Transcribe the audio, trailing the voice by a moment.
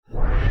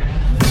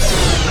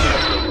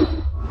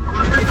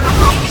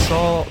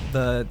all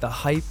the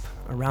hype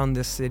around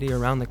this city,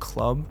 around the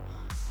club.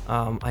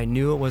 I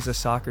knew it was a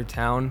soccer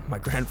town. My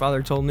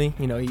grandfather told me,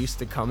 he used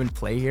to come and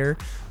play here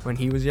when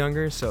he was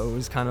younger, so it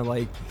was kind of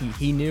like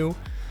he knew.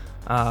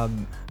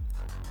 And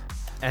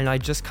I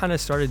just kind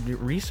of started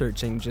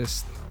researching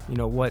just,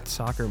 what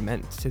soccer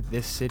meant to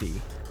this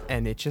city.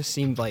 And it just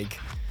seemed like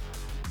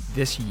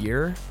this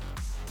year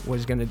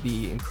was going to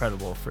be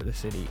incredible for the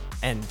city.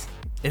 And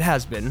it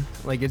has been.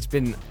 It's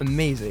been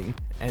amazing.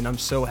 And I'm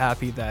so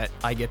happy that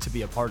I get to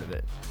be a part of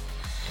it.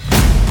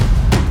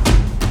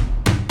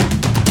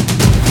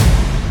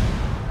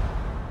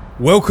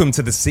 Welcome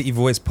to the City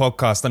Voice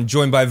podcast. I'm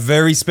joined by a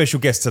very special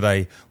guest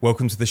today.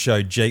 Welcome to the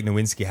show, Jake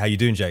Nerwinski. How you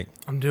doing, Jake?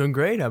 I'm doing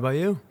great. How about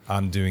you?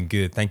 I'm doing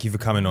good. Thank you for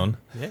coming on.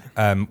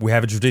 Yeah. We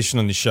have a tradition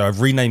on this show.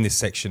 I've renamed this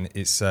section.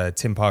 It's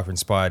Tim Parker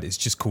inspired. It's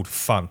just called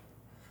Fun.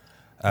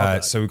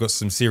 So we've got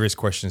some serious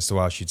questions to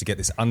ask you to get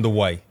this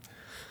underway.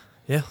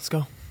 Yeah, let's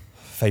go.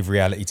 Favorite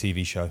reality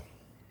TV show?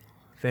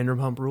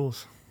 Vanderpump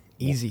Rules.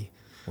 Easy.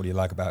 What do you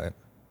like about it?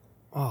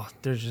 Oh,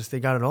 they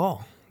got it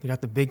all. They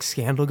got the big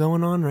scandal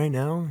going on right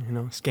now,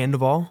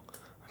 Scandival.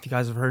 If you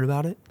guys have heard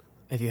about it.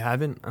 If you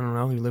haven't, I don't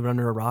know, you live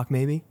under a rock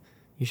maybe.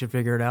 You should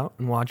figure it out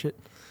and watch it.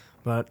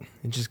 But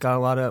it just got a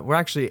lot of...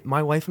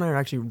 my wife and I are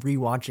actually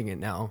rewatching it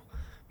now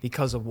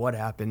because of what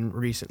happened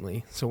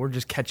recently. So we're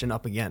just catching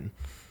up again.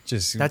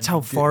 That's how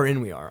far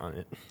in we are on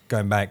it.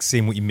 Going back,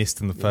 seeing what you missed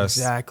in the first...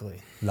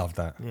 Exactly. Love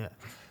that.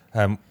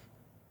 Yeah.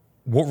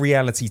 What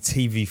reality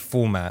TV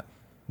format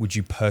would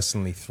you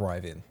personally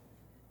thrive in?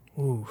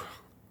 Ooh.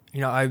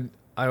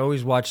 I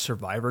always watched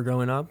Survivor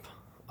growing up.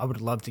 I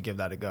would love to give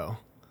that a go.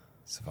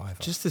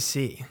 Survivor. Just to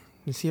see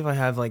if I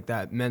have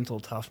that mental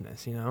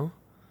toughness, I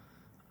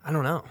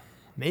don't know.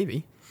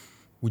 Maybe.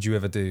 Would you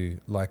ever do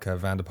a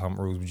Vanderpump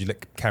Rules? Would you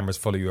let cameras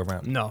follow you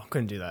around? No,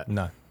 couldn't do that.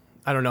 No.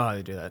 I don't know how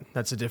to do that.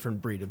 That's a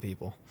different breed of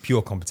people.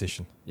 Pure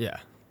competition. Yeah.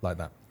 Like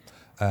that.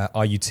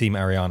 Are you team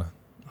Ariana?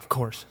 Of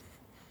course.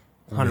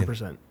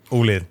 100%.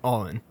 All in.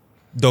 All in.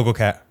 Dog or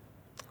cat?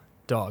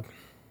 Dog.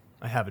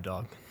 I have a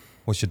dog.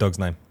 What's your dog's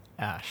name?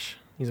 Ash.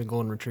 He's a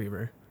golden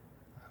retriever.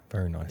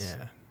 Very nice.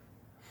 Yeah.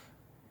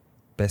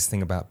 Best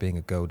thing about being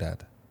a girl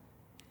dad?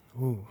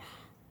 Ooh.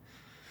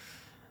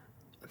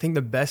 I think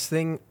the best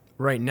thing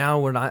right now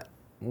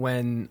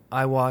when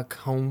I walk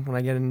home, when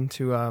I get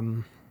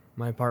into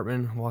my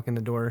apartment, walk in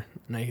the door,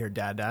 and I hear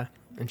Dada,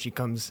 and she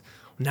comes.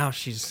 Now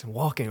she's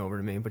walking over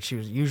to me, but she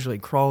usually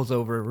crawls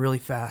over really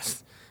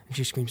fast, and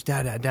she screams,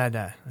 Dada,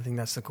 Dada. I think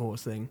that's the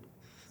coolest thing.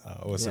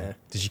 Awesome. Yeah.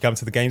 Did she come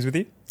to the games with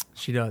you?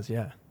 She does,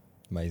 yeah.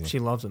 Amazing. She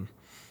loves them.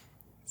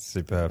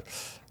 Superb.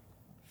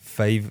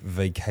 Fave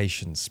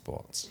vacation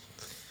spots?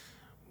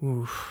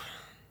 Ooh.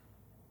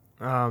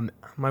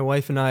 My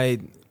wife and I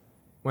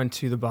went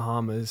to the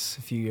Bahamas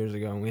a few years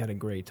ago, and we had a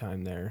great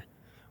time there.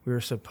 We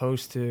were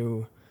supposed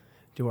to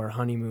do our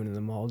honeymoon in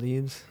the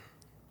Maldives.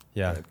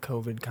 Yeah. But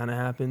COVID kind of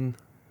happened,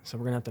 so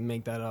we're going to have to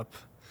make that up.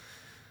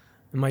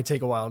 It might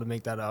take a while to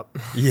make that up.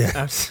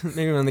 Yeah.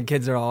 Maybe when the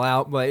kids are all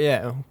out, but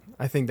yeah,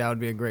 I think that would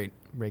be a great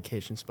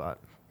vacation spot.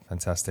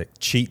 Fantastic.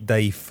 Cheat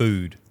day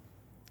food?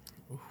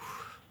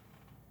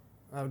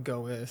 I would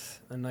go with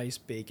a nice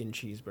bacon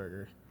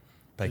cheeseburger.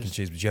 Bacon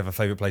cheese. Do you have a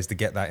favorite place to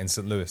get that in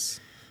St. Louis?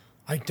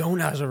 I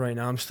don't as of right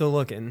now. I'm still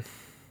looking.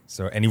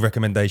 So any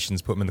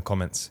recommendations, put them in the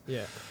comments.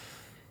 Yeah.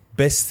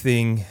 Best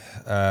thing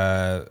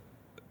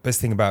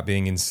about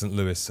being in St.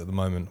 Louis at the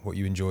moment, what are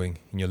you enjoying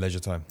in your leisure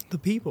time? The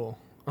people.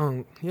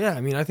 Yeah,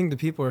 I think the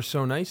people are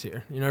so nice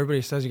here.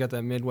 Everybody says you got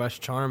that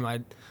Midwest charm.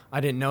 I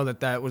didn't know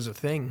that was a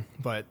thing,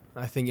 but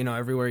I think,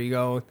 everywhere you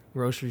go,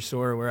 grocery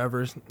store,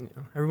 wherever,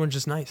 everyone's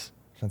just nice.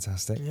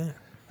 Fantastic. Yeah.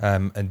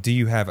 And do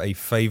you have a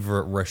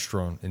favorite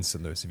restaurant in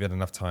St. Louis? Have you had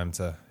enough time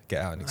to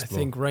get out and explore?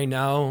 I think right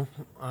now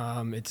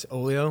it's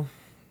Olio,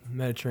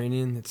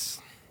 Mediterranean. It's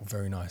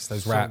very nice.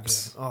 Those so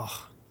wraps. Good.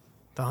 Oh,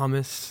 the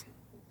hummus.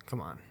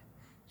 Come on.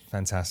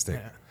 Fantastic.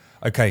 Yeah.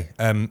 Okay,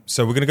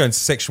 so we're going to go into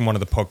section 1 of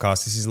the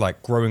podcast. This is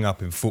like growing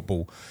up in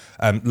football.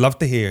 Love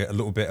to hear a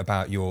little bit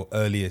about your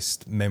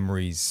earliest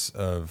memories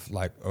of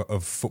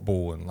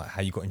football and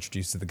how you got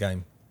introduced to the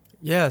game.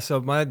 Yeah, so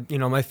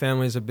my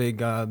family is a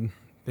big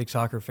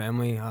soccer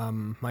family.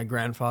 My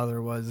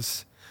grandfather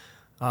was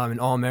an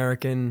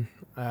All-American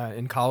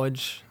in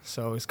college,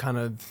 so it's kind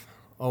of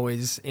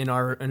always in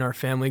our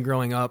family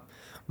growing up.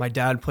 My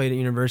dad played at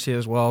university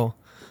as well,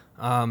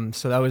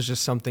 so that was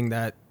just something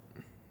that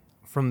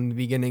from the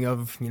beginning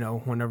of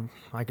whenever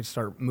I could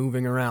start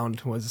moving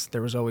around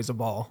there was always a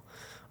ball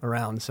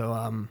around.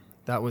 So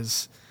that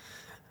was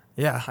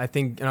I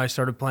think I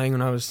started playing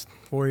when I was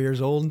 4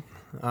 years old.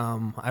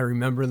 I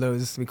remember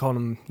those,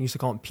 used to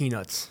call them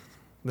peanuts,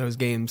 those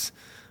games.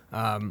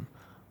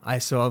 I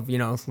still have,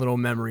 little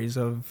memories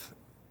of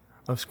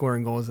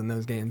scoring goals in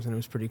those games, and it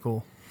was pretty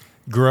cool.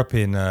 Grew up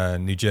in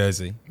New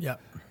Jersey. Yeah.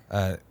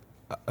 A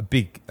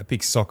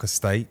big soccer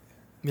state.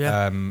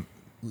 Yeah.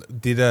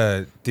 Did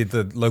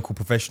the local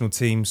professional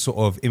team sort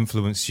of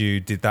influence you?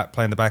 Did that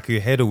play in the back of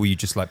your head, or were you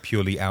just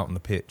purely out on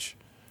the pitch?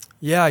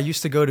 Yeah, I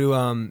used to go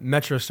to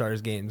Metro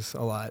Stars games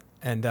a lot,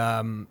 and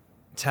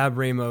Tab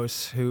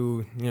Ramos,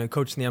 who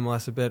coached in the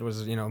MLS a bit,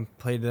 was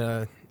played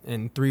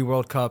in 3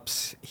 World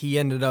Cups. He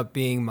ended up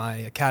being my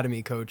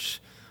academy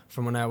coach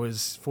from when I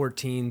was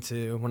 14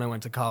 to when I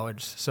went to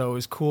college. So it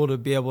was cool to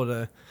be able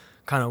to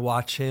kind of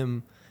watch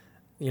him,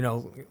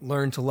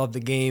 learn to love the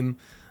game,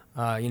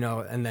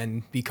 and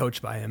then be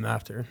coached by him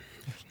after.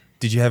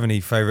 Did you have any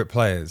favorite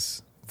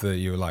players that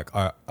you were like,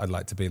 I'd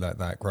like to be like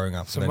that growing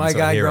up? So my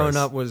guy growing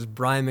up was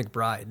Brian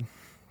McBride,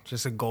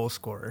 just a goal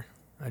scorer.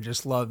 I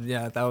just loved,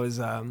 that was,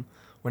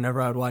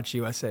 whenever I would watch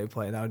USA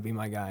play, that would be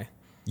my guy.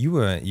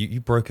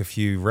 You broke a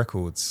few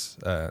records,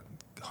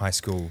 high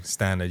school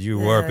standard. You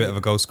were a bit of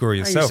a goal scorer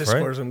yourself, right? I used to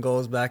score some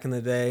goals back in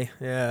the day,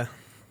 yeah.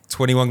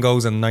 21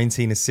 goals and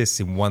 19 assists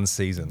in one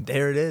season.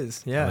 There it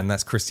is, yeah. And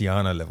that's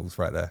Cristiano levels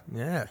right there.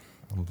 Yeah.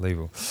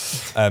 Unbelievable.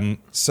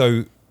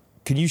 So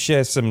can you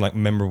share some like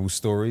memorable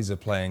stories of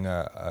playing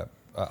at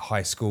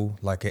high school?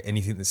 Like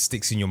anything that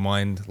sticks in your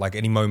mind? Like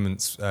any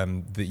moments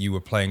that you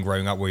were playing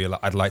growing up where you're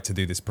like, I'd like to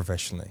do this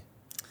professionally?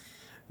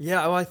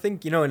 Yeah, well, I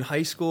think, in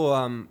high school,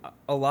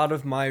 a lot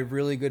of my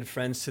really good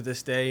friends to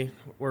this day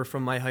were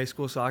from my high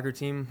school soccer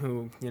team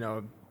who,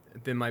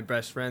 have been my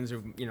best friends,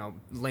 or,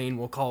 Lane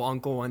will call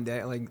uncle one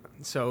day.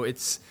 So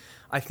it's,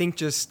 I think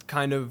just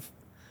kind of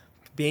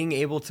being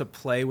able to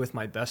play with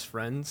my best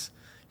friends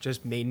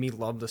just made me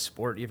love the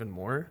sport even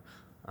more.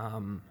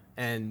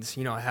 And,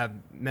 I have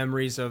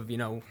memories of,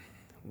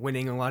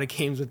 winning a lot of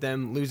games with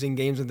them, losing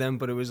games with them,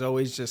 but it was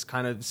always just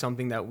kind of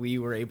something that we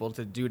were able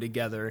to do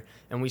together.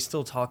 And we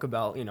still talk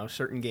about,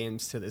 certain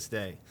games to this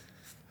day.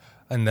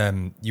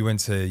 And you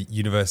went to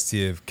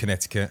University of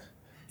Connecticut.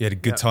 You had a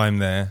good time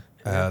there.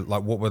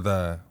 Like what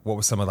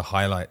were some of the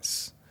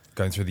highlights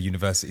going through the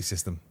university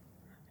system?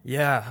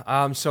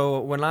 Yeah.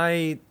 So when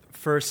I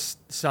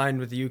first signed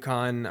with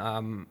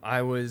UConn,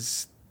 I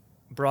was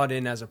brought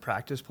in as a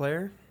practice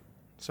player.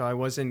 So I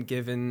wasn't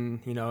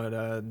given,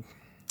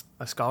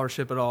 a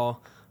scholarship at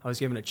all. I was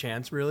given a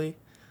chance, really.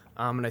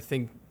 And I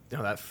think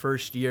that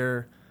first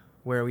year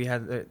where we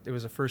had it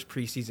was a first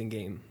preseason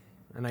game,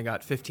 and I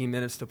got 15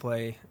 minutes to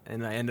play,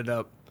 and I ended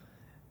up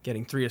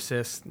getting 3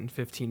 assists in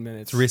 15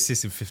 minutes. 3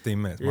 assists in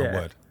 15 minutes, my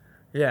word.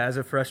 Yeah, as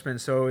a freshman.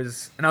 So it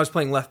was, and I was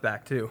playing left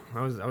back too.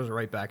 I was a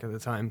right back at the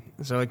time.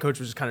 So the coach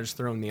was just kind of just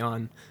throwing me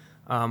on.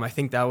 I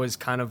think that was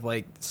kind of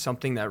like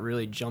something that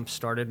really jump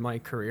started my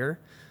career.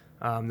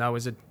 That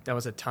was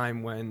a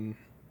time when,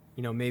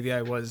 maybe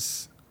I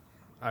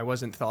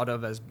wasn't thought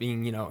of as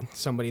being,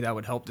 somebody that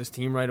would help this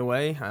team right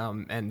away.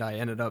 And I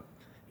ended up,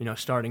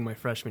 starting my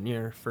freshman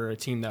year for a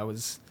team that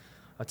was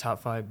a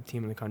top 5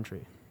 team in the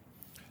country.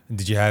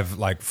 Did you have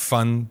like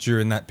fun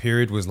during that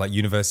period? Was like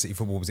university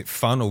football, was it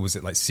fun or was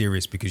it like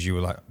serious because you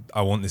were like,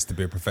 I want this to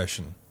be a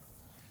profession?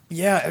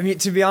 Yeah, I mean,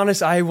 to be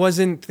honest, I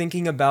wasn't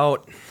thinking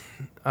about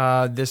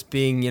this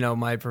being,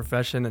 my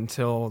profession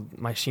until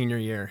my senior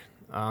year.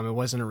 It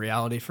wasn't a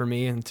reality for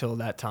me until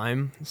that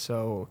time.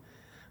 So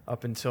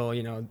up until,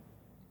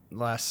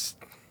 last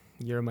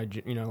year of my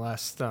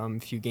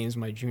few games of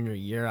my junior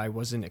year, I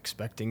wasn't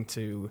expecting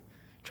to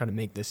try to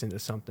make this into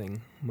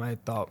something. My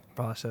thought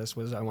process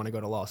was I want to go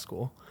to law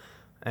school,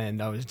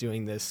 and I was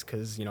doing this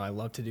because I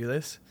love to do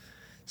this.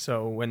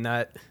 So when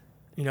that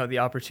the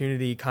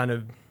opportunity kind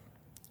of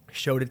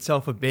showed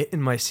itself a bit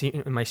in my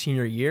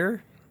senior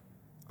year,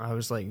 I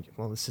was like,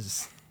 well, this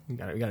is we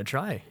got to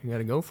try, you got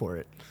to go for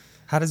it.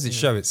 How does it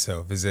show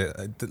itself? Is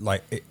it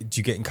like, do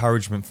you get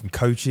encouragement from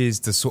coaches?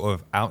 Do sort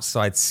of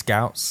outside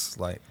scouts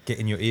like get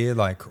in your ear,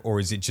 or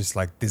is it just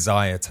like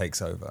desire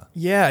takes over?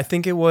 Yeah, I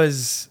think it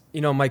was,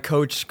 my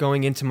coach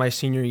going into my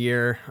senior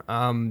year,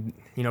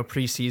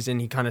 preseason,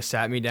 he kind of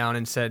sat me down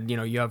and said,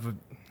 you have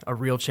a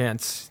real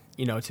chance,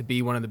 to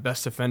be one of the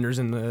best defenders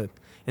in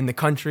the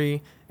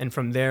country. And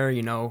from there,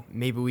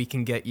 maybe we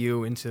can get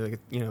you into,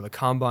 the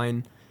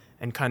combine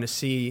and kind of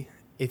see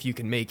if you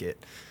can make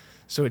it.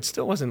 So it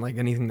still wasn't like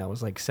anything that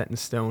was like set in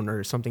stone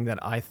or something that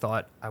I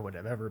thought I would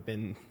have ever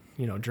been,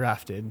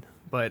 drafted.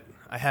 But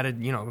I had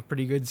a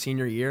pretty good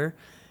senior year,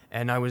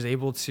 and I was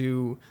able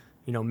to,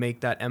 make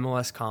that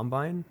MLS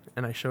combine,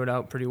 and I showed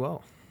out pretty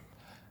well.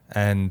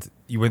 And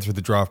you went through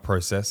the draft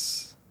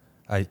process.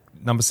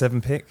 Number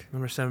 7 pick?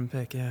 Number 7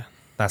 pick, yeah.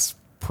 That's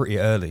pretty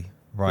early,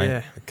 right?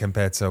 Yeah.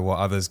 Compared to what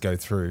others go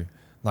through.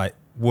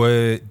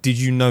 Did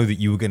you know that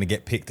you were going to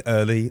get picked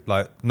early?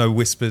 Like, no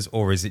whispers,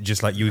 or is it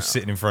just like you were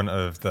sitting in front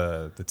of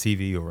the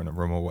TV or in a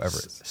room or whatever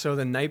it is? So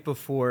the night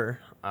before,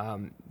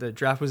 the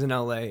draft was in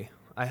LA.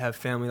 I have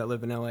family that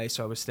live in LA,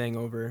 so I was staying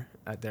over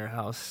at their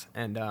house.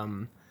 And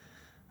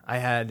I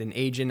had an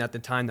agent at the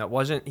time that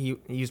wasn't,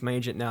 he's my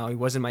agent now. He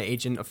wasn't my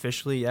agent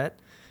officially yet,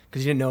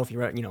 because he didn't know if he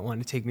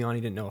wanted to take me on.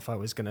 He didn't know if I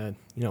was going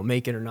to,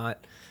 make it or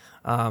not.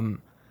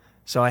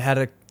 So I had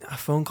a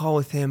phone call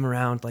with him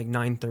around like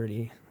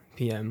 9:30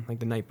 p.m., like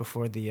the night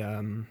before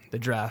the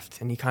draft,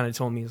 and he kind of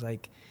told me, he's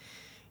like,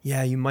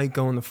 yeah, you might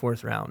go in the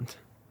 4th round,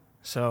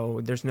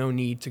 so there's no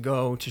need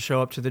to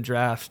show up to the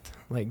draft,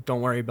 like,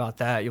 don't worry about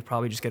that, you'll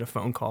probably just get a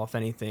phone call, if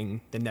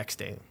anything, the next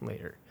day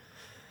later.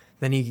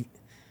 Then he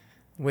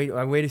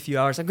I wait a few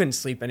hours. I couldn't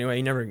sleep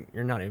anyway.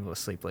 You're not able to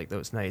sleep like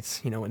those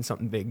nights, when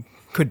something big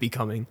could be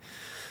coming.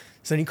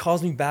 So then he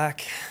calls me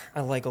back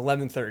at like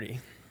 11:30.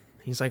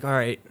 He's like, all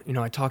right,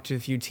 I talked to a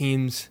few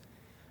teams.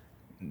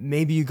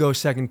 Maybe you go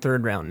second,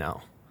 third round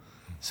now.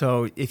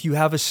 So if you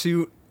have a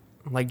suit,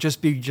 like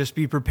just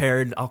be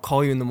prepared. I'll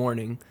call you in the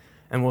morning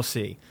and we'll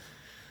see.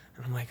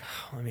 And I'm like,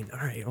 all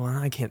right, well,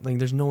 I can't,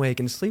 there's no way I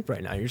can sleep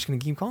right now. You're just going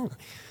to keep calling me.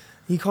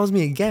 He calls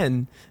me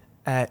again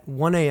at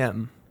 1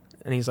 a.m.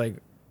 and he's like,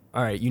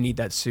 all right, you need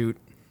that suit.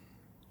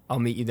 I'll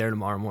meet you there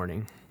tomorrow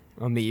morning.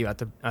 I'll meet you at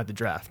the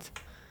draft.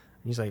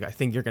 And he's like, I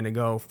think you're going to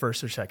go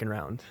first or second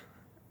round.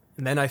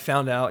 And then I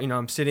found out,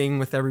 I'm sitting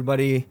with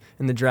everybody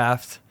in the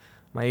draft.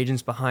 My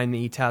agent's behind me.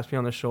 He taps me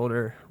on the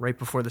shoulder right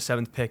before the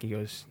 7th pick. He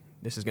goes,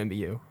 this is going to be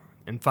you.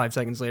 And 5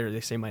 seconds later,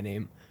 they say my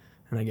name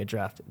and I get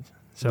drafted.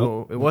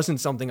 So it wasn't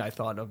something I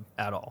thought of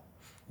at all.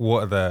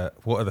 What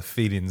are the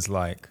feelings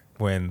like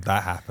when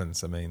that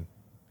happens?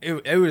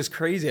 It was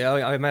crazy.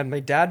 I had my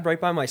dad right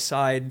by my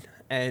side,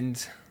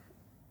 and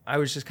I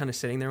was just kind of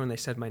sitting there when they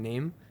said my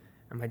name,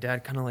 and my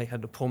dad kind of like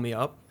had to pull me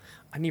up.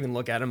 I didn't even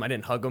look at him. I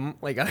didn't hug him.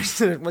 Like, I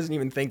wasn't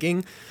even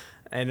thinking.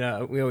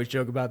 And we always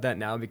joke about that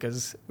now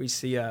because we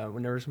see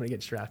whenever somebody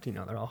gets drafted,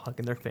 they're all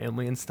hugging their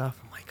family and stuff.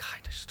 I'm like, God,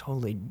 I just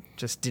totally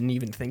just didn't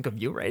even think of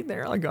you right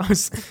there. Like,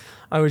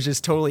 I was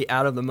just totally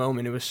out of the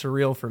moment. It was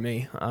surreal for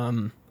me.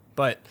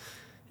 But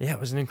yeah, it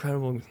was an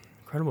incredible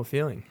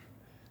feeling.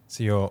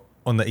 So you're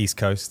on the East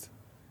Coast,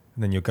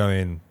 and then you're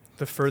going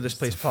the furthest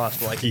place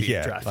possible I could be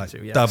drafted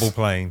to. Yes. Double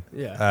plane.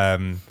 Yeah.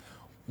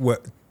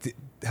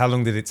 How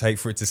long did it take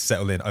for it to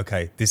settle in?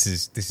 Okay, this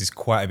is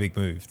quite a big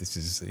move. This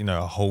is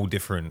a whole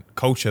different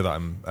culture that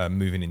I'm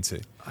moving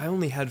into. I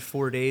only had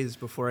 4 days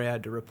before I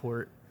had to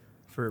report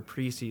for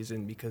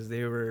preseason because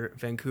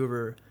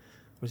Vancouver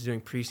was doing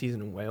preseason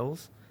in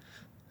Wales,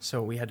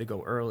 so we had to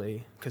go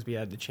early because we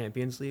had the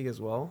Champions League as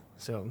well.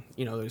 So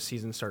those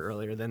seasons start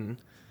earlier than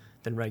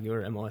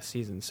regular MLS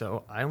season.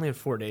 So I only had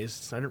 4 days.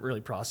 So I didn't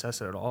really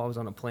process it at all. I was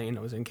on a plane.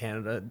 I was in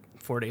Canada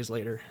 4 days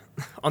later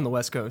on the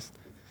West Coast.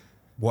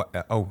 What?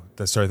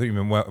 Sorry, I thought you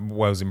meant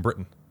Wales in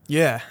Britain.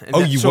 Yeah.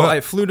 So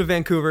I flew to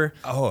Vancouver.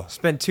 Oh.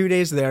 Spent 2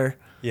 days there.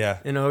 Yeah.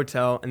 In a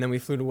hotel, and then we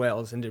flew to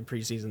Wales and did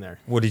preseason there.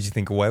 What did you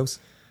think of Wales?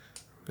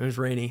 It was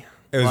rainy.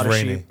 It was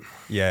rainy.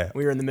 Yeah.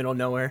 We were in the middle of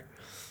nowhere.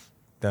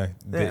 No.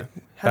 Yeah.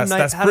 Had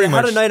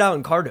a night out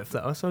in Cardiff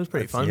though, so it was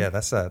pretty fun. Yeah,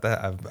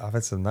 I've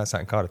had some nights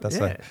out in Cardiff. That's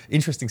an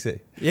interesting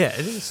city. Yeah,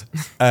 it is.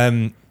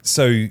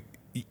 So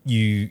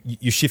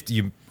you shift.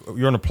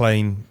 You're on a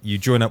plane. You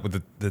join up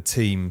with the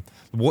team.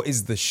 What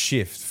is the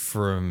shift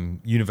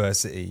from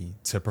university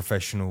to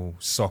professional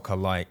soccer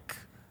like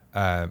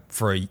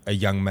for a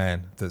young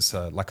man that's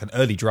like an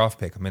early draft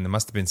pick? There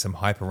must have been some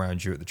hype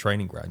around you at the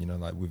training ground.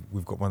 Like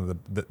we've got one of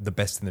the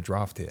best in the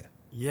draft here.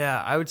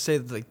 Yeah, I would say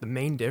the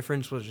main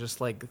difference was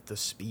just like the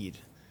speed.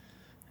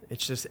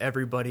 It's just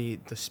the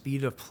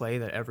speed of play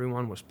that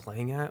everyone was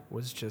playing at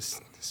was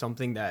just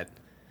something that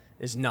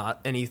is not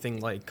anything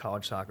like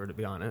college soccer, to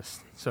be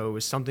honest. So it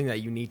was something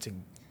that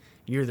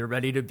you're either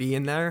ready to be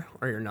in there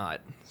or you're not.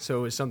 So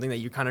it was something that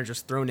you kind of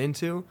just thrown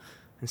into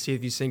and see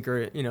if you sink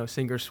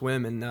or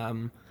swim.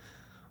 And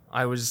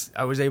I was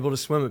able to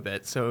swim a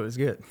bit, so it was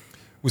good.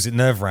 Was it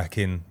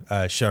nerve-wracking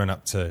showing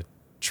up to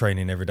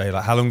training every day?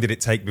 Like, how long did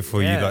it take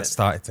before you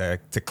started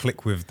to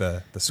click with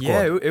the squad?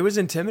 Yeah, it was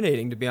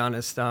intimidating, to be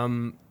honest.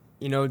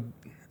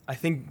 I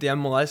think the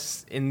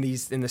MLS in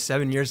the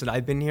 7 years that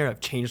I've been here have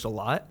changed a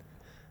lot.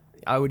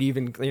 I would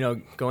even,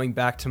 going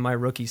back to my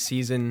rookie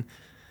season,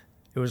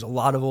 it was a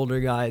lot of older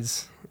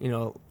guys,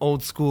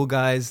 old school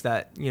guys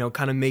that,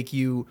 kind of make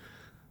you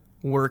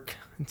work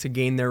to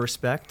gain their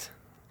respect.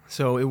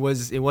 So it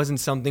wasn't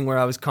something where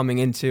I was coming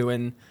into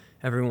and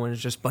everyone was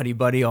just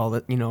buddy all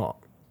that,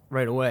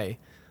 right away.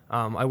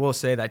 I will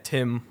say that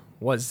Tim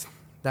was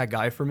that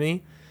guy for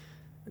me.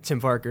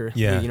 Tim Parker.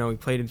 Yeah. We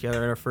played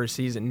together in our first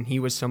season. He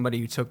was somebody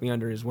who took me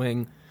under his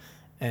wing,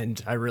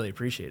 and I really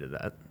appreciated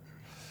that.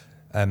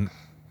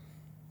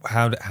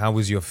 How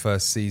was your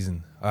first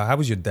season? How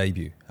was your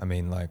debut?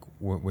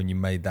 When you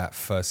made that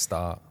first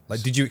start,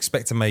 did you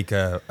expect to make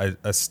a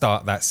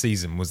start that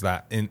season? Was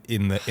that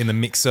in the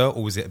mixer,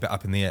 or was it a bit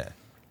up in the air?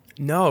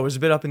 No, it was a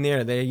bit up in the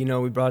air.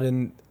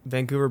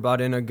 Vancouver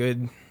brought in a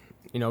good,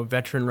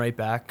 veteran right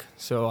back.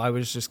 So I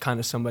was just kind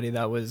of somebody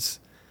that was,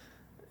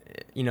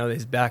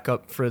 his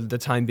backup for the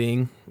time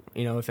being,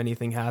 if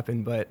anything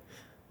happened. But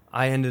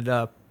I ended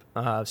up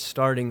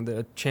starting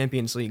the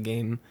Champions League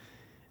game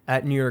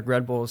at New York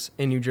Red Bulls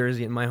in New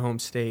Jersey, in my home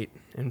state,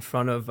 in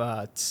front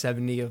of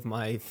 70 of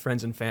my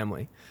friends and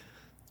family.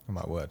 Oh,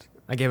 my word.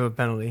 I gave up a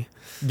penalty.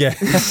 Yeah.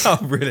 Oh,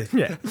 really?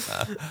 Yeah.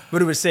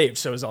 But it was saved,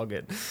 so it was all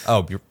good.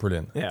 Oh,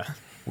 brilliant. Yeah.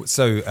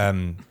 So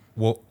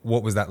what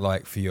was that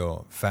like for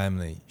your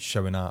family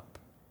showing up?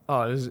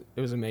 Oh,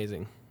 it was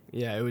amazing.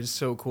 Yeah, it was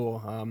so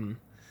cool.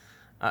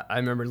 I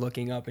remember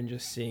looking up and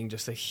just seeing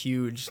just a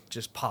huge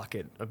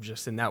pocket of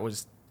and that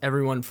was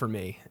everyone for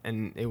me.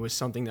 And it was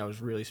something that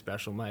was really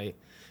special. My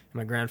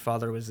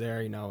grandfather was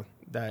there,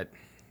 that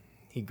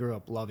he grew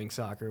up loving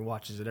soccer,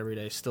 watches it every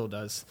day, still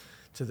does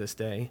to this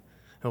day.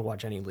 He'll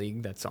watch any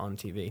league that's on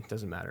TV.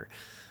 Doesn't matter.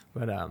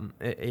 But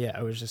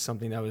it was just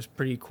something that was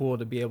pretty cool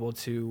to be able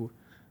to,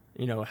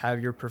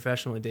 have your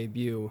professional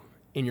debut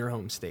in your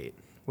home state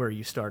where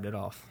you started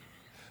off.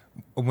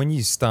 When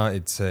you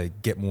started to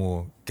get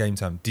more game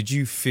time, did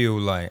you feel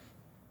like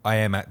I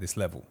am at this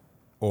level?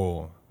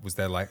 Or was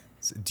there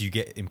do you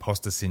get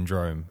imposter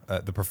syndrome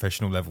at the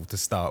professional level to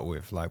start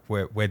with? Like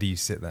where do you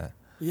sit there?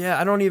 Yeah,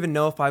 I don't even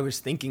know if I was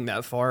thinking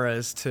that far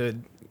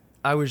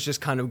I was just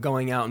kind of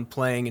going out and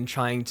playing and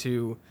trying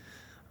to,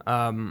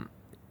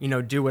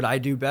 do what I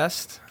do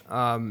best.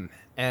 I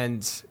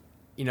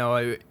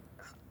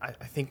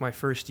think my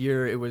first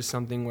year, it was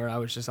something where I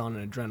was just on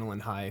an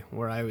adrenaline high,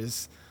 where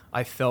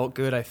I felt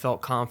good, I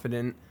felt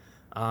confident.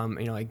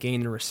 I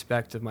gained the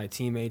respect of my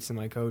teammates and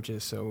my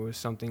coaches, so it was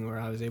something where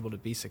I was able to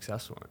be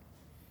successful in.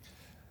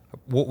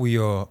 What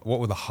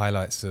were the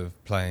highlights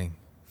of playing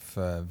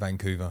for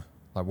Vancouver?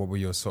 Like, what were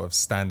your sort of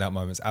standout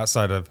moments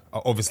outside of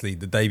obviously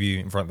the debut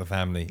in front of the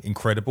family?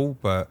 Incredible,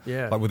 but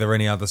were there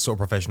any other sort of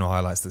professional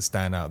highlights that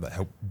stand out that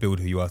help build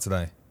who you are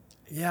today?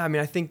 Yeah, I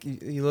mean, I think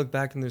you look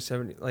back in the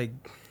 70s, like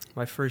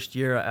my first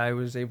year, I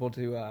was able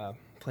to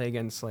play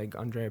against like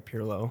Andrea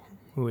Pirlo,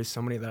 who is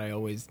somebody that I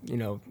always,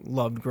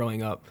 loved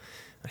growing up.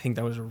 I think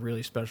that was a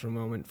really special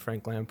moment.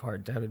 Frank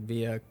Lampard, David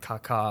Villa,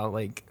 Kaká,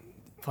 like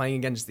playing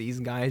against these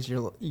guys,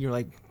 you're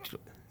like,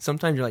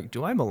 sometimes you're like,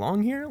 do I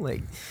belong here?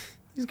 Like,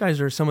 these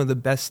guys are some of the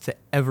best to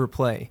ever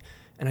play.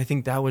 And I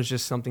think that was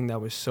just something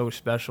that was so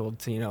special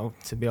to,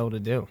 to be able to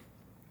do.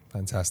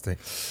 Fantastic.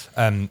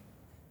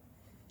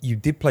 You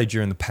did play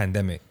during the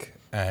pandemic,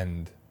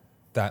 and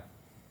that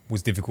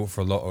was difficult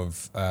for a lot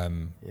of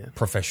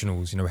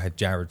professionals. We had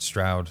Jared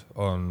Stroud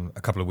on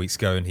a couple of weeks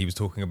ago, and he was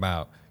talking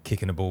about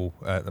kicking a ball,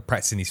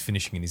 practicing his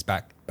finishing in his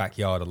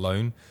backyard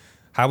alone.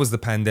 How was the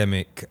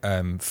pandemic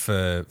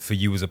for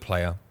you as a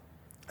player?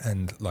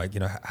 And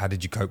how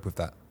did you cope with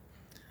that?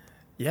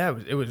 Yeah,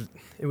 it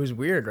was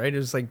weird, right? It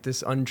was like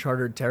this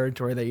uncharted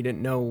territory that you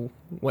didn't know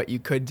what you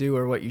could do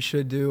or what you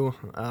should do.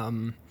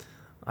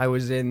 I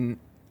was in,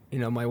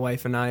 my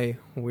wife and I,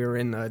 we were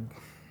in a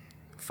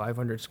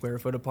 500 square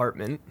foot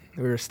apartment.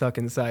 We were stuck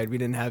inside. We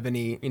didn't have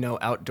any,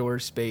 outdoor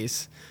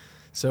space.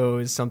 So it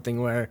was something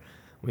where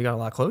we got a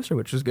lot closer,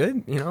 which was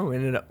good. We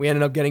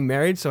ended up getting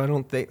married. So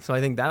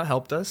I think that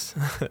helped us.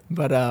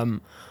 But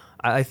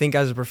I think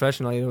as a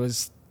professional,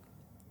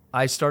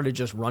 I started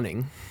just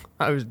running.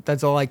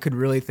 That's all I could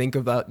really think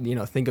about,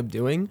 think of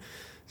doing.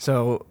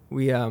 So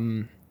we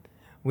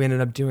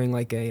ended up doing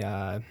like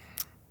it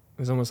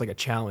was almost like a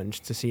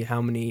challenge to see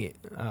how many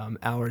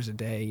hours a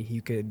day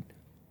you could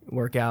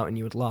work out, and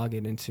you would log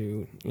it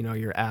into,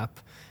 your app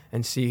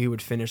and see who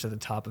would finish at the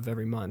top of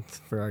every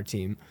month for our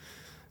team.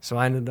 So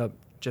I ended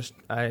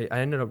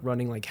up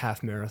running like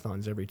half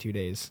marathons every 2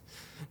 days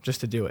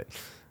just to do it.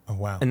 Oh,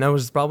 wow. And that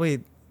was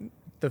probably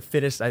the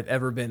fittest I've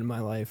ever been in my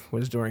life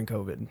was during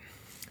COVID.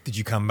 Did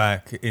you come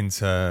back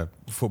into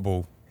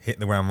football, hit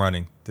the ground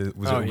running? Was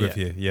it all good for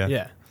you?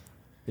 Yeah.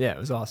 Yeah, it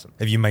was awesome.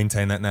 Have you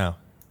maintained that now?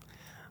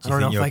 I don't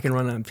know if I can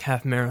run a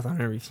half marathon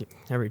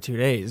every 2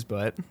 days,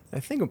 but I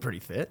think I'm pretty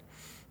fit.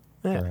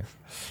 Yeah. Right.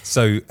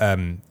 So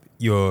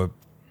your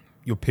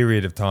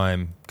period of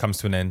time comes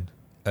to an end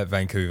at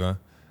Vancouver.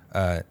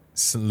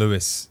 St.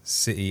 Louis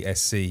City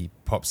SC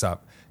pops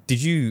up. Do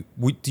you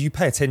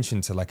pay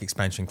attention to like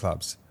expansion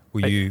clubs?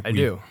 I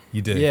do.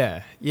 You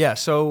do? Yeah.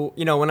 So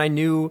when I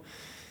knew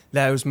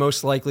that it was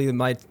most likely that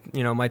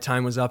my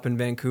time was up in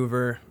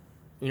Vancouver,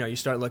 you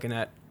start looking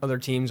at other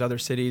teams, other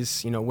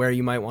cities, where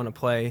you might want to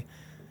play,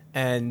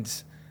 and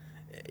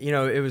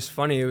it was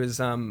funny. It was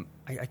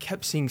I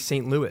kept seeing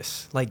St.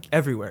 Louis like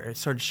everywhere. It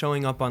started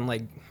showing up on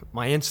like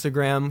my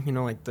Instagram,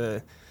 like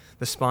the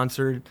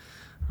sponsored.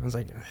 I was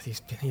like,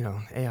 these,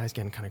 AI is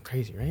getting kind of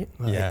crazy, right?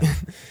 Yeah.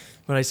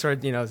 But I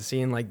started,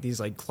 seeing like these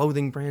like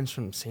clothing brands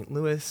from St.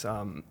 Louis.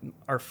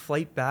 Our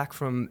flight back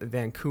from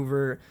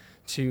Vancouver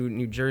to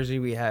New Jersey,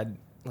 we had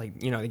like,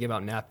 they give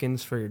out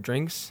napkins for your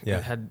drinks. Yeah.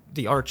 It had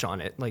the arch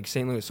on it, like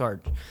St. Louis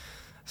arch.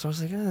 So I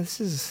was like, this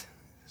is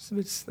a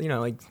bit,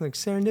 like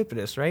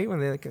serendipitous, right? When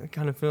they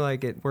kind of feel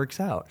like it works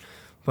out.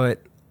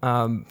 But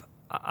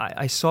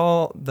I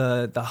saw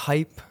the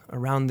hype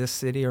around this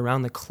city,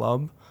 around the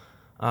club.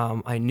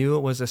 I knew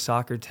it was a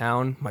soccer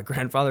town. My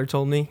grandfather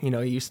told me, he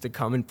used to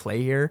come and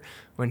play here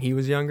when he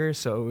was younger.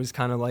 So it was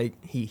kind of like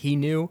he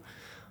knew.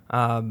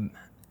 And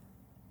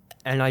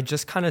I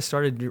just kind of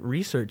started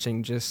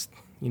researching just,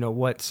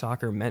 what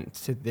soccer meant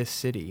to this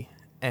city.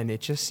 And it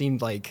just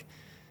seemed like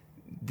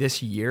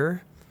this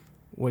year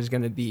was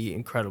going to be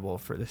incredible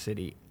for the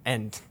city.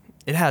 And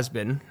it has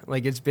been.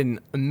 Like, it's been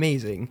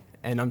amazing.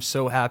 And I'm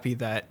so happy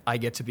that I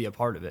get to be a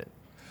part of it.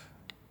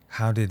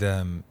 How did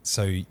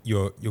so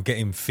you're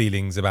getting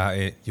feelings about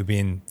it? You're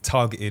being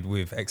targeted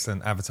with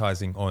excellent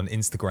advertising on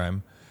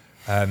Instagram.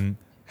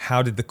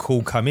 How did the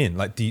call come in?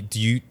 Like, do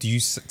you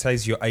say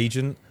to your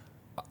agent,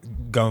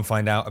 go and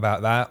find out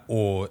about that,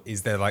 or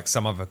is there like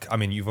some other? I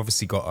mean, you've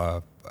obviously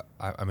got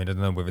I don't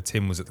know whether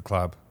Tim was at the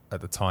club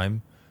at the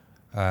time.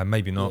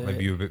 Maybe not. Yeah.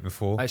 Maybe you were a bit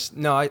before. I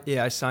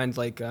signed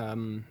like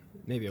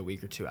maybe a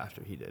week or two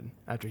after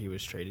he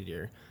was traded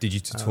here. Did you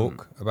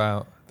talk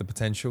about the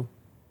potential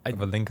of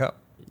a link up?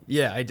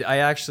 Yeah, I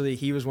actually,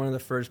 he was one of the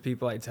first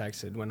people I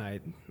texted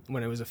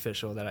when it was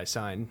official that I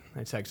signed.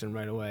 I texted him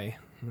right away.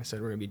 I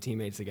said, we're going to be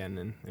teammates again.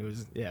 And it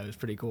was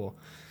pretty cool.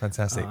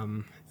 Fantastic.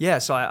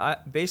 So I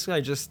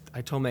basically,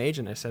 I told my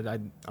agent, I said,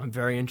 I'm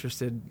very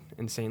interested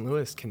in St.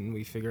 Louis. Can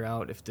we figure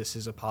out if this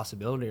is a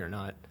possibility or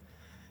not?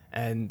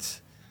 And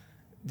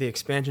the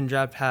expansion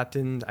draft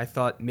happened. I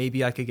thought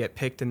maybe I could get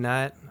picked in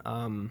that.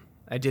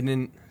 I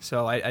didn't.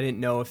 So I didn't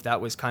know if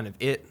that was kind of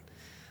it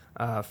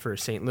for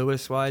St.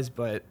 Louis wise,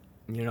 but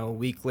a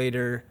week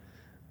later,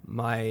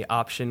 my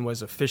option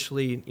was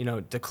officially,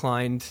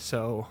 declined.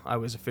 So I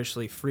was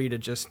officially free to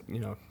just,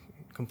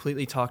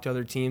 completely talk to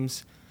other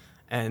teams.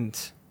 And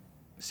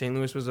St.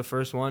 Louis was the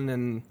first one,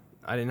 and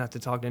I didn't have to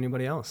talk to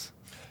anybody else.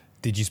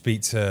 Did you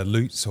speak to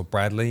Lutz or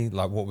Bradley?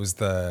 Like, what was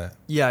the...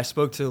 Yeah, I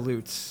spoke to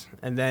Lutz.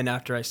 And then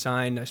after I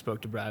signed, I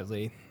spoke to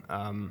Bradley.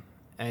 And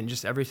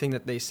just everything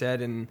that they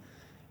said and,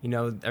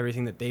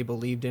 everything that they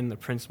believed in, the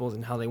principles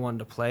and how they wanted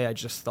to play, I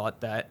just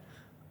thought that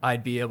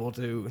I'd be able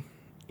to,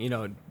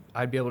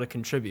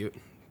 contribute.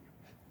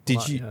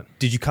 Did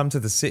you come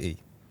to the city?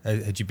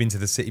 Had you been to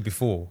the city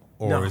before?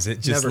 Or No, is it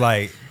just never.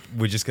 like,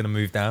 we're just going to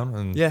move down?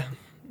 And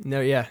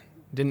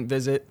Didn't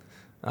visit.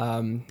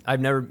 I've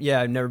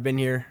never been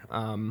here.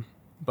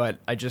 But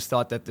I just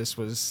thought that this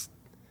was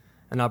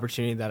an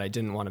opportunity that I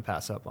didn't want to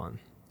pass up on.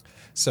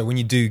 So when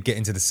you do get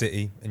into the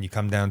city and you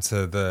come down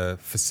to the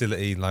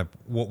facility, like,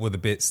 what were the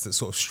bits that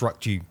sort of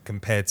struck you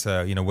compared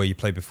to, where you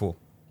played before?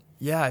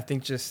 Yeah, I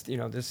think just,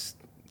 this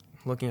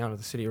looking out of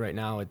the city right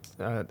now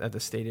at the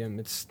stadium,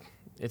 it's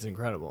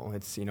incredible.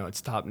 It's, it's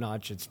top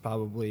notch. It's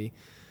probably,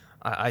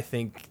 I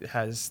think,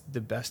 has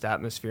the best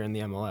atmosphere in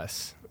the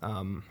MLS.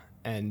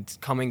 And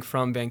coming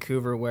from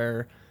Vancouver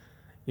where,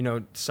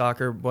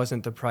 soccer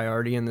wasn't the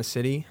priority in the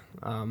city,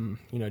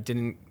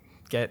 didn't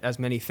get as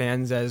many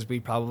fans as we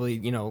probably,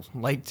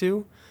 like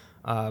to.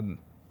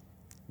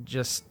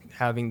 Just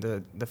having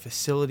the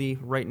facility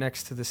right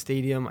next to the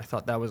stadium, I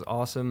thought that was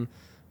awesome.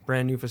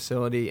 Brand new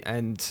facility.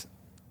 And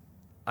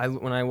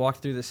when I walked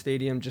through the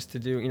stadium just to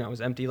do, it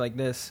was empty like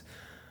this.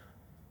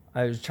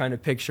 I was trying to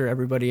picture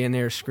everybody in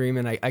there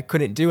screaming. I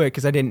couldn't do it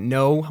because I didn't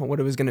know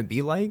what it was going to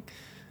be like.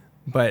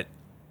 But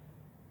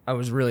I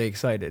was really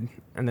excited.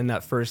 And then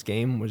that first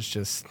game was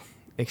just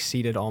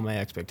exceeded all my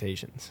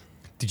expectations.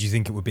 Did you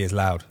think it would be as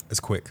loud, as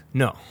quick?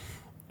 No,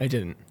 I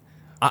didn't.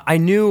 I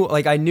knew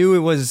it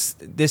was,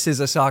 this is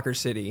a soccer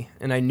city,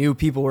 and I knew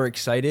people were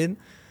excited,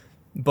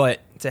 but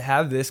to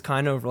have this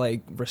kind of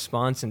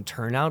response and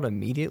turnout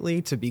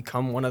immediately to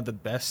become one of the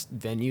best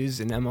venues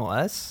in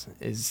MLS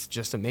is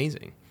just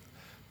amazing.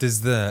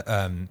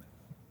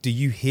 Do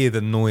you hear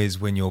the noise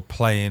when you're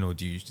playing, or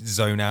do you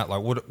zone out?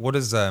 Like, what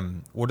does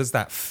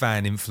that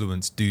fan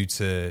influence do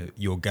to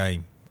your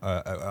game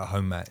at a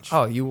home match?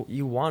 Oh,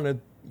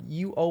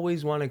 you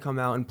always want to come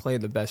out and play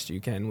the best you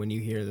can when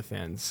you hear the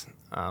fans.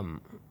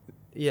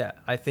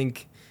 I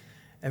think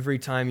every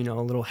time,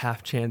 a little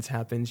half chance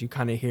happens, you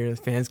kind of hear the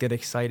fans get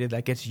excited.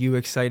 That gets you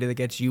excited. That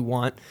gets you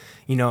want,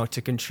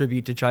 to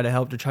contribute, to try to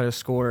help, to try to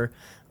score.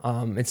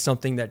 It's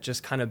something that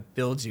just kind of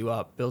builds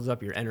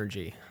up your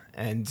energy.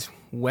 And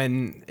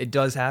when it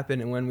does happen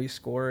and when we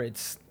score,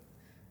 it's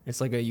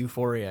like a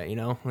euphoria,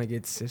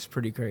 it's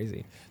pretty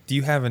crazy. Do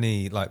you have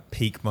any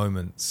peak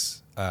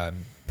moments that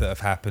have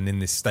happened in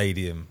this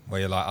stadium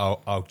where you're like,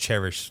 I'll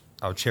cherish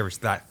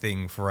that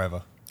thing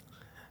forever?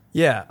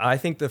 Yeah, I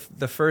think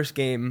the first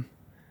game,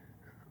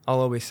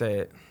 I'll always say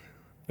it.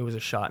 It was a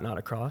shot, not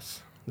a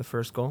cross. The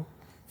first goal.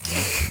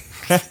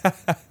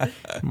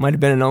 Might have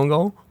been an own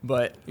goal,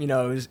 but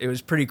it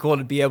was pretty cool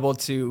to be able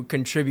to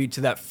contribute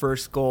to that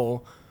first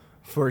goal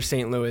for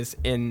St. Louis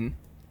in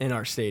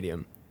our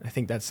stadium. I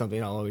think that's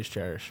something I'll always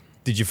cherish.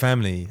 Did your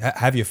family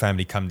have your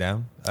family come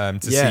down to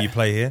see you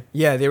play here?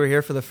 Yeah, they were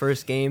here for the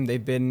first game.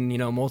 They've been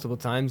multiple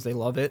times. They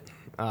love it.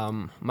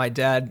 My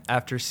dad,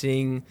 after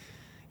seeing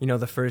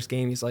the first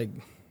game, he's like,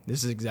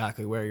 "This is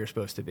exactly where you're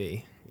supposed to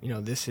be.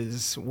 This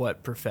is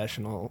what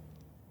professional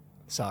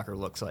soccer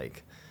looks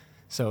like."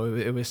 So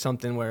it was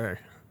something where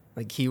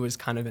he was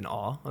kind of in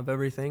awe of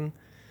everything.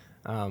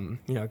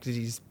 Because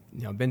he's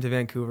been to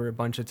Vancouver a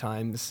bunch of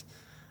times,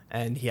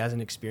 and he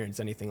hasn't experienced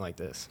anything like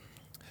this.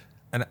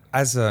 And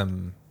as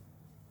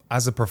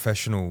a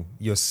professional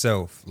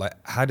yourself,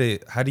 how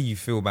do you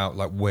feel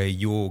about where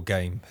your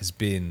game has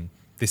been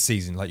this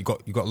season? You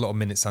got a lot of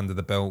minutes under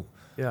the belt.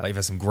 Yeah. You've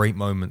had some great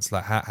moments.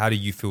 How do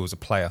you feel as a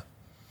player?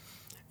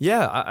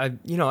 Yeah,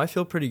 I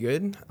feel pretty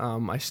good.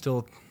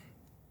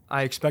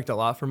 I expect a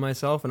lot from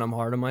myself, and I'm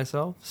hard on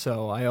myself.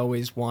 So I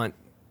always want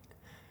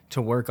to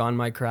work on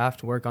my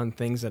craft, work on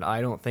things that I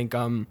don't think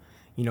I'm,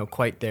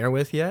 quite there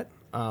with yet.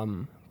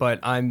 But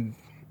I'm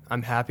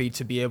happy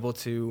to be able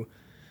to,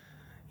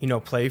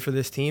 play for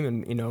this team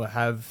and,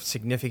 have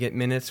significant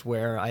minutes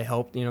where I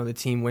help, the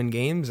team win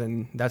games.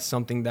 And that's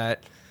something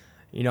that,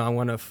 I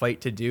want to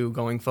fight to do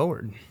going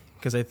forward,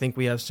 because I think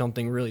we have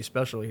something really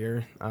special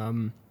here.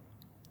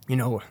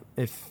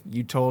 If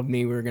you told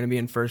me we were going to be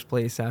in first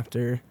place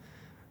after,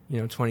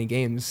 20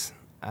 games,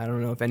 I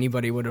don't know if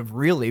anybody would have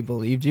really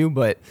believed you,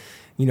 but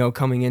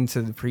coming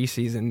into the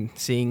preseason,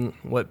 seeing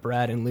what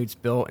Brad and Lutz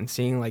built and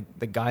seeing like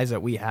the guys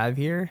that we have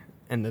here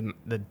and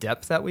the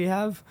depth that we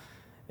have,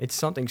 it's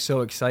something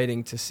so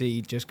exciting to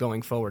see just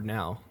going forward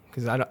now,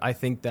 because I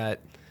think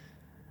that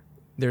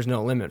there's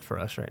no limit for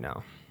us right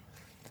now.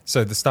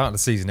 So at the start of the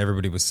season,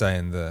 everybody was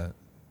saying that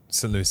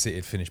St. Louis City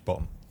had finished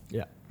bottom.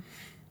 Yeah.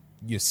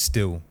 You're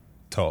still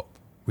top,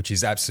 which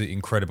is absolutely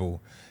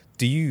incredible.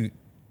 Did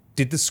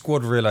the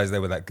squad realize they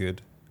were that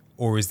good,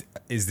 or is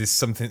this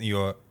something that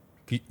you're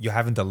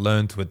having to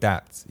learn to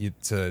adapt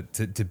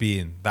to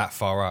being that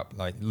far up?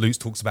 Like Lutz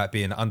talks about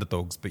being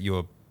underdogs, but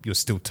you're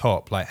still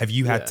top. Like, have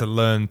you had to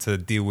learn to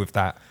deal with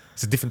that?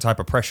 It's a different type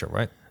of pressure,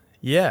 right?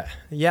 Yeah.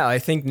 I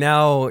think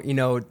now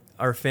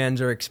our fans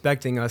are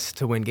expecting us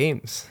to win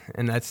games,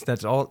 and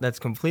that's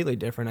completely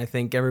different. I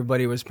think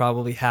everybody was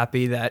probably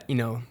happy that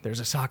there's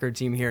a soccer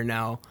team here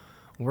now.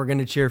 We're going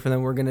to cheer for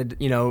them. We're going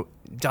to,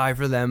 die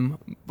for them.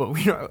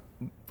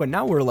 But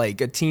now we're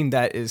like a team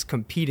that is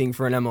competing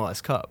for an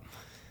MLS Cup.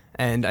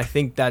 And I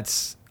think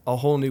that's a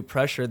whole new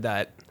pressure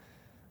that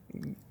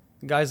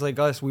guys like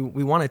us,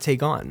 we want to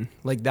take on.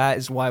 Like, that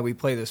is why we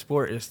play the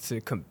sport, is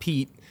to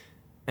compete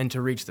and to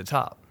reach the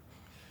top.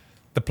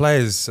 The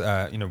players,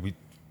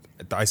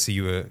 I see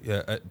you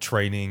at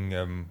training.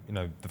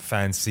 The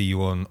fans see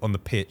you on the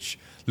pitch.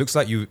 Looks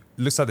like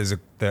there's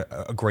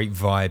a great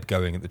vibe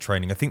going at the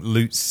training. I think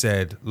Lutz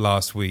said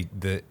last week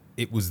that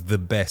it was the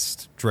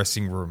best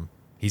dressing room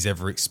he's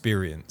ever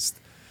experienced.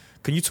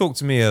 Can you talk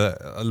to me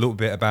a little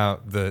bit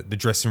about the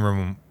dressing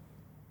room?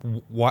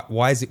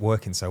 Why is it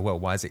working so well?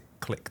 Why is it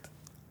clicked?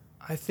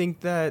 I think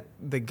that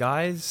the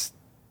guys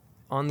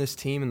on this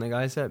team and the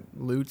guys that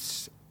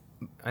Lutz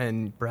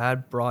and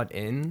Brad brought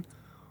in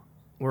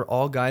were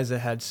all guys that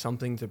had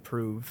something to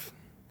prove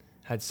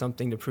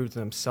to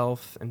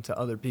themselves and to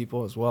other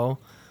people as well.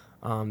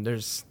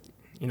 There's,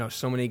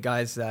 so many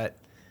guys that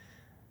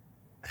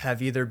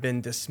have either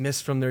been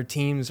dismissed from their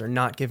teams or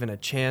not given a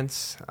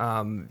chance.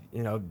 Prime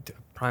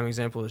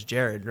example is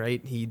Jared,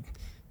 right? He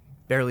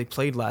barely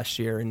played last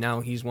year, and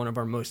now he's one of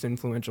our most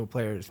influential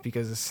players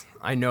because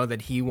I know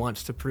that he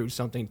wants to prove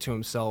something to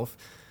himself,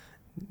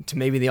 to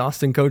maybe the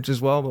Austin coach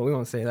as well, but we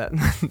won't say that.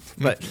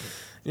 But,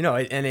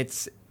 and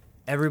it's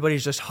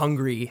everybody's just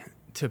hungry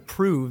to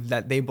prove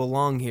that they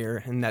belong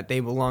here and that they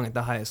belong at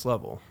the highest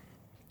level.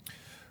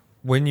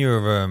 When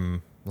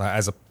you're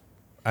as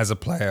a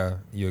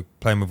player, you're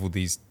playing with all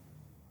these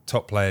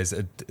top players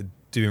that are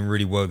doing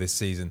really well this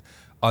season.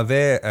 Are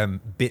there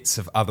bits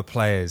of other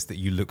players that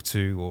you look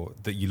to or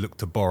that you look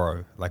to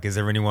borrow? Like, is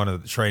there anyone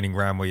at the training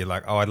ground where you're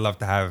like, oh, I'd love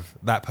to have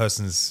that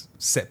person's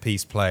set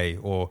piece play?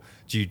 Or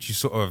do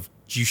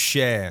you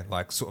share,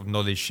 like, sort of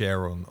knowledge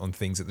share on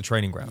things at the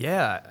training ground?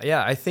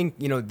 Yeah. I think,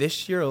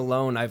 this year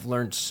alone, I've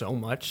learned so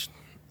much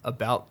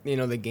about,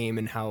 the game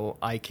and how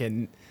I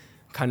can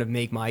kind of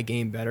make my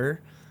game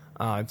better.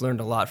 I've learned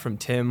a lot from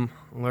Tim,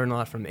 learned a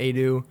lot from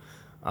Edu.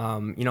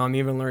 I'm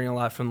even learning a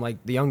lot from, like,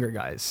 the younger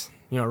guys.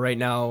 Right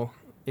now,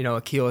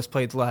 Akil has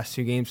played the last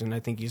 2 games, and I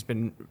think he's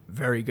been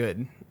very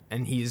good.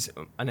 And he's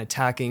an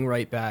attacking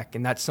right back,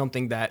 and that's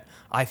something that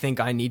I think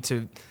I need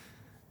to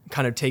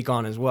kind of take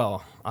on as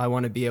well. I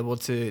want to be able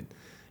to,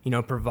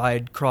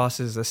 provide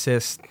crosses,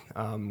 assists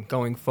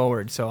going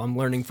forward. So I'm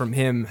learning from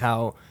him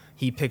how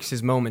he picks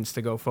his moments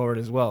to go forward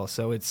as well.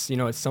 So it's,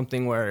 it's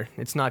something where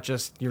it's not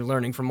just you're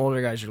learning from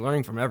older guys, you're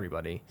learning from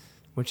everybody,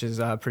 which is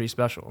pretty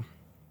special.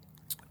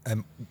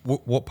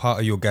 What part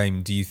of your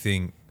game do you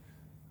think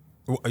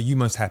are you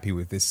most happy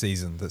with this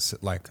season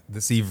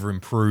that's either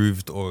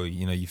improved or,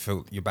 you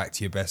feel you're back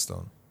to your best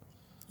on?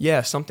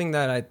 Yeah, something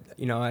that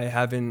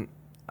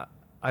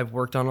I've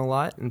worked on a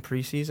lot in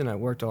preseason. I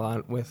worked a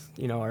lot with,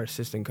 our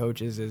assistant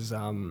coaches is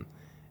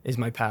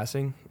my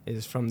passing,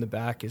 is from the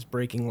back, is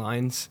breaking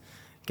lines,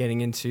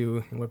 getting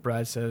into what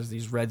Brad says,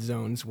 these red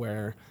zones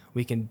where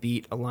we can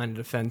beat a line of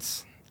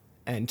defense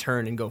and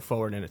turn and go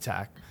forward and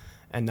attack.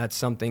 And that's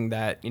something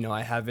that,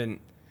 I haven't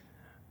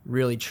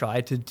really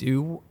tried to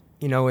do,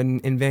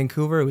 in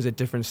Vancouver. It was a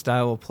different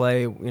style of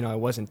play. I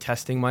wasn't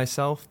testing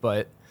myself,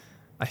 but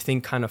I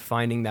think kind of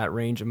finding that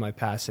range of my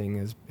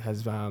passing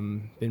has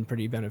been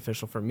pretty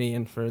beneficial for me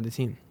and for the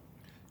team.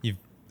 You've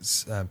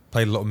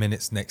played a lot of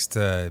minutes next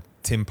to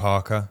Tim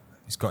Parker,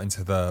 who's got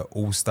into the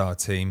All-Star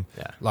team.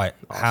 Yeah, awesome.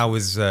 How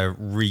was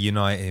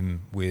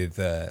reuniting with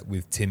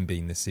Tim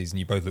being this season?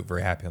 You both look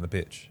very happy on the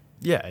pitch.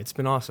 Yeah, it's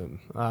been awesome.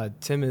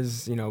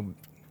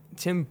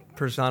 Tim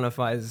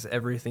personifies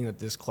everything that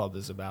this club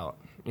is about.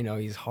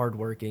 He's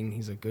hardworking.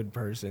 He's a good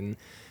person.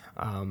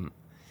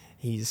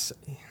 He's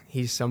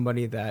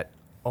somebody that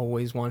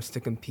always wants to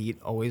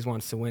compete, always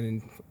wants to win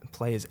and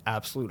play his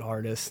absolute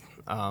hardest.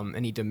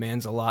 And he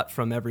demands a lot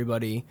from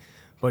everybody,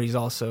 but he's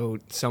also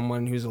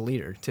someone who's a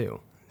leader too.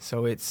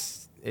 So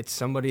it's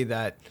somebody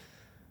that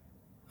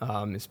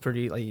is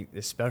pretty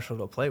is special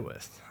to play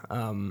with.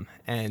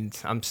 And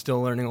I'm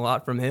still learning a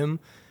lot from him,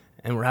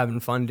 and we're having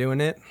fun doing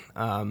it.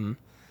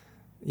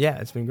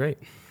 It's been great.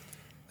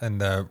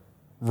 And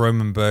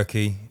Roman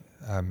Berkey,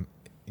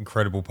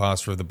 incredible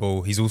passer of the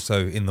ball. He's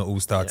also in the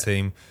All-Star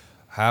team.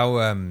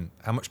 How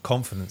much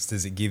confidence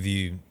does it give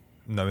you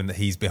knowing that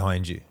he's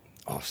behind you?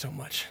 Oh, so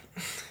much.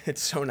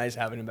 It's so nice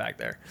having him back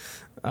there.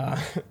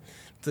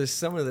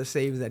 Some of the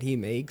saves that he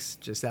makes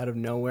just out of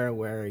nowhere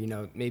where,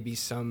 maybe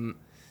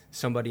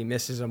somebody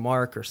misses a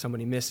mark or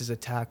somebody misses a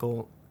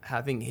tackle,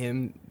 having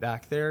him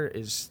back there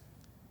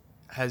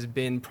has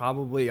been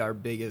probably our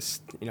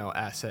biggest,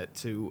 asset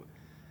to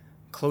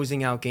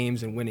closing out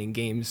games and winning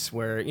games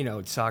where,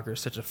 soccer is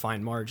such a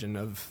fine margin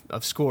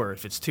of score.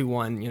 If it's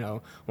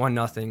 2-1,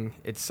 1-0,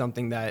 it's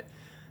something that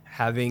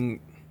having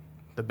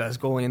the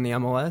best goalie in the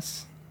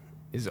MLS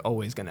is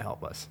always going to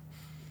help us.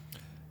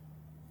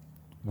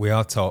 We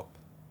are top.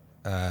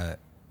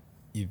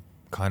 You've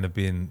kind of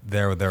been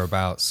there or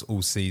thereabouts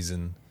all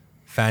season.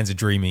 Fans are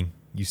dreaming.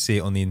 You see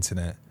it on the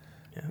internet.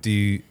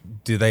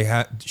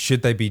 Yeah.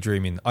 Should they be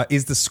dreaming?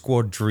 Is the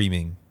squad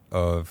dreaming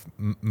of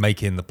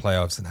making the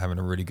playoffs and having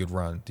a really good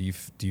run? Do you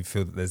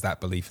feel that there's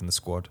that belief in the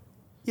squad?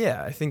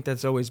 Yeah, I think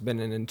that's always been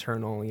an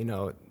internal,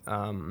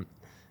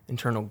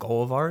 internal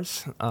goal of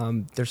ours.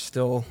 There's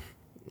still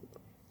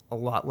a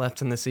lot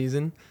left in the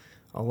season.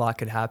 A lot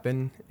could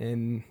happen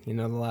in,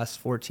 the last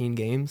 14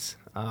 games.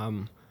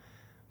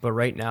 But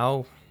right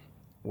now,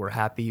 we're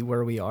happy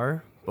where we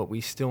are, but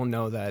we still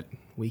know that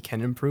we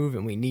can improve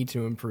and we need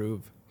to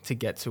improve to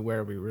get to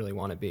where we really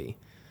want to be.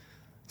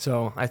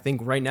 So I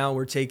think right now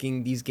we're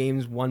taking these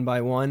games one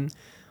by one.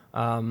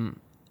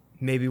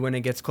 Maybe when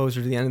it gets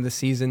closer to the end of the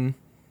season,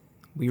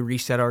 we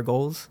reset our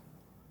goals.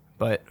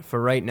 But for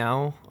right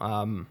now,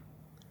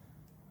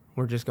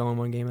 we're just going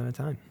one game at a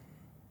time.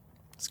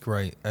 It's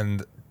great.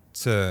 And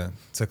to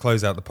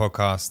close out the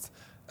podcast,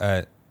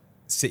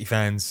 City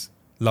fans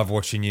love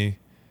watching you.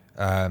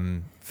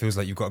 Feels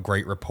like you've got a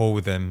great rapport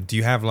with them. Do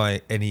you have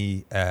like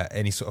any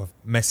sort of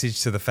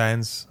message to the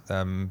fans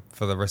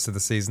for the rest of the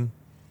season?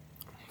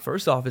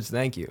 First off, it's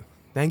thank you.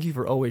 Thank you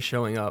for always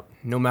showing up,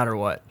 no matter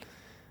what.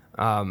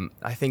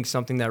 I think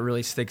something that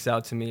really sticks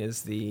out to me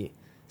is the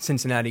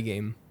Cincinnati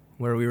game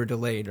where we were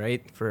delayed,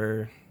 right?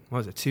 For, what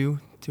was it, 2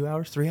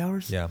 hours, 3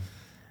 hours? Yeah.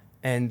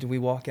 And we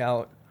walk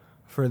out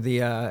for the,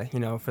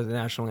 for the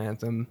national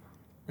anthem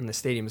and the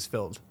stadium is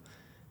filled.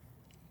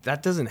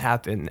 That doesn't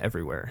happen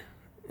everywhere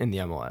in the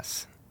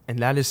MLS. And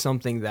that is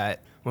something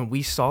that when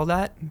we saw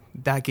that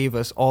gave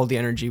us all the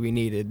energy we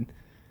needed.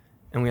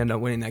 And we ended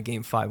up winning that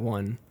game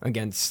 5-1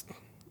 against...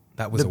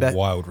 That was a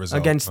wild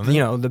result. Against,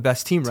 the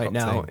best team right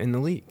now team in the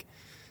league.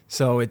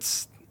 So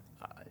it's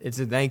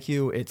a thank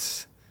you.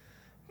 It's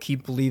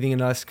keep believing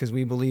in us because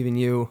we believe in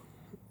you.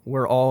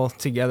 We're all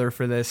together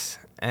for this.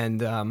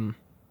 And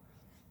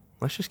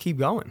let's just keep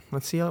going.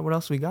 Let's see what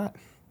else we got.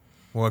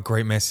 What a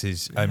great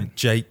message.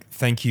 Jake,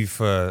 thank you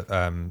for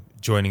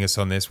joining us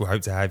on this. We'll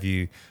hope to have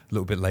you a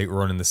little bit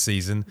later on in the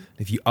season.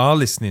 If you are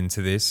listening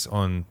to this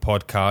on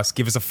podcast,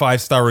 give us a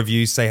 5-star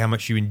review. Say how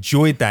much you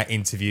enjoyed that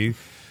interview.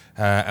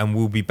 And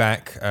we'll be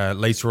back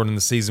later on in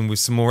the season with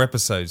some more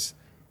episodes.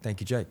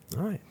 Thank you, Jake.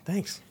 All right.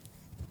 Thanks.